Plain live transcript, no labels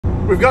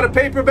We've got a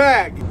paper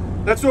bag.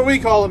 That's what we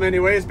call them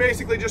anyway. It's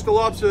basically just a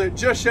lobster that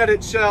just shed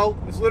its shell.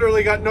 It's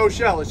literally got no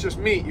shell. It's just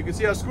meat. You can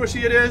see how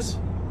squishy it is.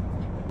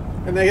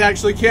 And they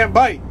actually can't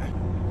bite.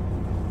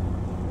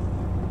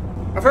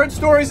 I've heard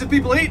stories of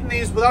people eating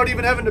these without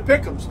even having to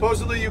pick them.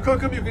 Supposedly you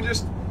cook them, you can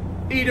just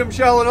eat them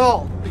shell and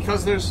all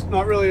because there's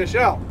not really a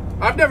shell.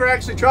 I've never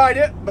actually tried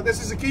it, but this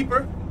is a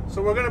keeper.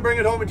 So we're gonna bring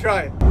it home and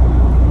try it.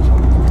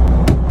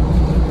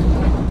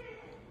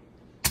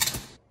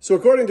 So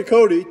according to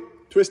Cody,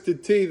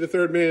 Twisted Tea, the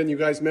third man you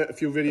guys met a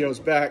few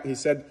videos back, he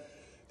said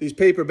these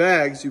paper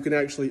bags, you can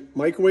actually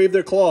microwave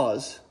their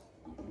claws,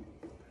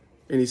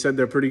 and he said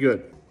they're pretty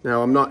good.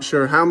 Now, I'm not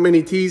sure how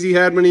many teas he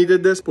had when he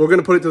did this, but we're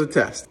gonna put it to the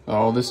test.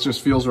 Oh, this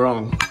just feels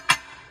wrong.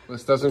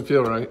 This doesn't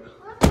feel right.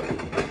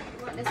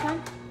 What, this one?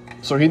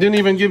 So he didn't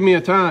even give me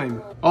a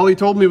time. All he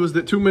told me was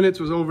that 2 minutes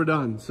was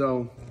overdone,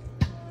 so.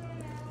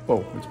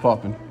 Oh, it's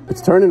popping.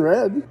 It's turning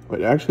red.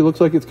 It actually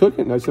looks like it's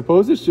cooking. I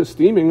suppose it's just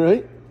steaming,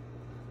 right?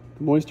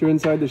 Moisture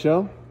inside the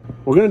shell.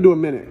 We're gonna do a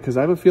minute because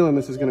I have a feeling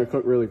this is gonna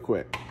cook really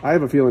quick. I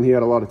have a feeling he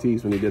had a lot of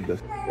teas when he did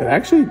this. It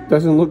actually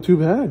doesn't look too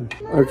bad.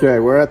 Okay,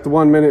 we're at the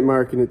 1 minute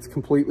mark and it's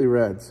completely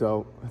red,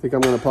 so I think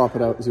I'm gonna pop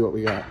it out and see what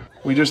we got.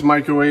 We just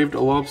microwaved a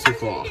lobster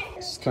claw.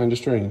 It's kind of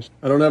strange.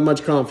 I don't have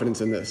much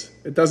confidence in this.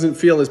 It doesn't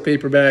feel as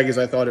paper bag as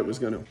I thought it was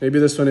gonna. Maybe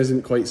this one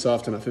isn't quite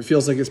soft enough. It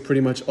feels like it's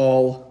pretty much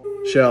all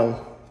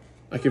shell.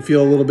 I can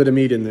feel a little bit of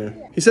meat in there.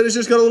 He said it's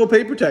just got a little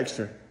paper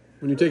texture.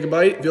 When you take a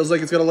bite, it feels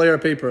like it's got a layer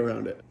of paper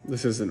around it.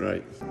 This isn't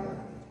right.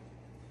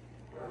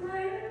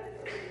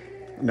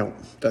 No,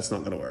 that's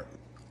not gonna work.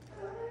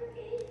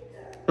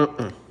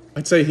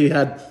 I'd say he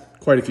had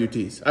quite a few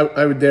teas.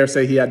 I would dare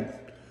say he had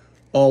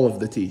all of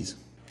the teas.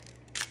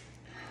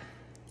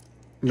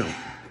 No.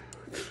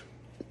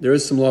 There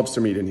is some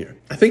lobster meat in here.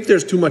 I think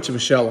there's too much of a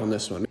shell on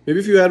this one. Maybe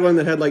if you had one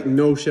that had like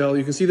no shell,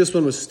 you can see this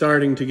one was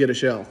starting to get a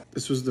shell.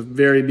 This was the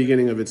very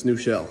beginning of its new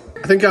shell.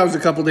 I think I was a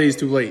couple days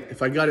too late.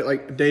 If I got it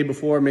like a day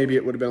before, maybe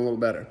it would have been a little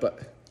better,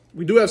 but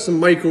we do have some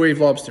microwave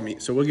lobster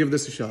meat, so we'll give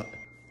this a shot.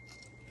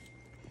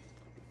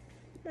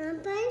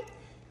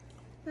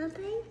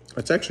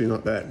 That's actually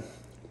not bad.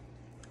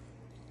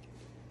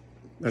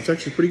 That's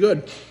actually pretty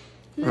good.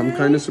 I'm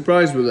kind of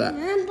surprised with that.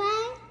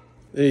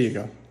 There you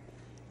go.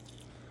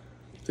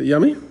 Is it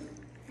yummy?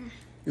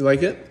 You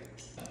like it?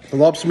 The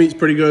lobster meat's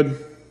pretty good.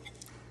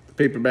 The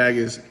paper bag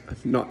is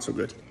not so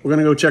good. We're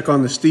gonna go check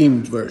on the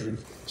steamed version.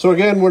 So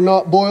again, we're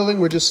not boiling,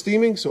 we're just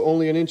steaming, so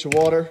only an inch of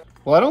water.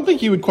 Well, I don't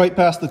think he would quite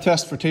pass the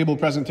test for table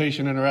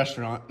presentation in a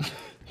restaurant.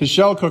 His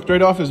shell cooked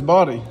right off his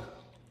body.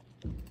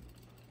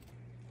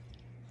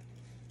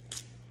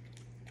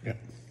 Yeah,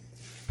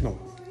 no.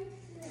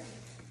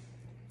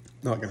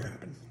 Not gonna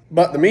happen.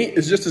 But the meat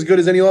is just as good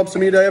as any lobster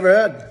meat I ever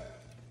had.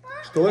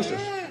 It's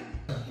delicious.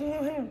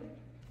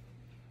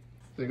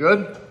 Is it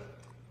good?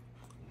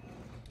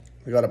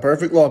 We got a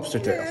perfect lobster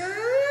tail.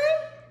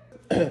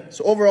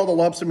 So overall, the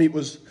lobster meat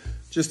was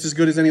just as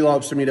good as any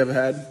lobster meat I've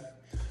had.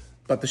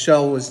 But the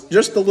shell was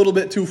just a little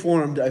bit too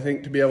formed, I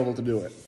think, to be able to do it.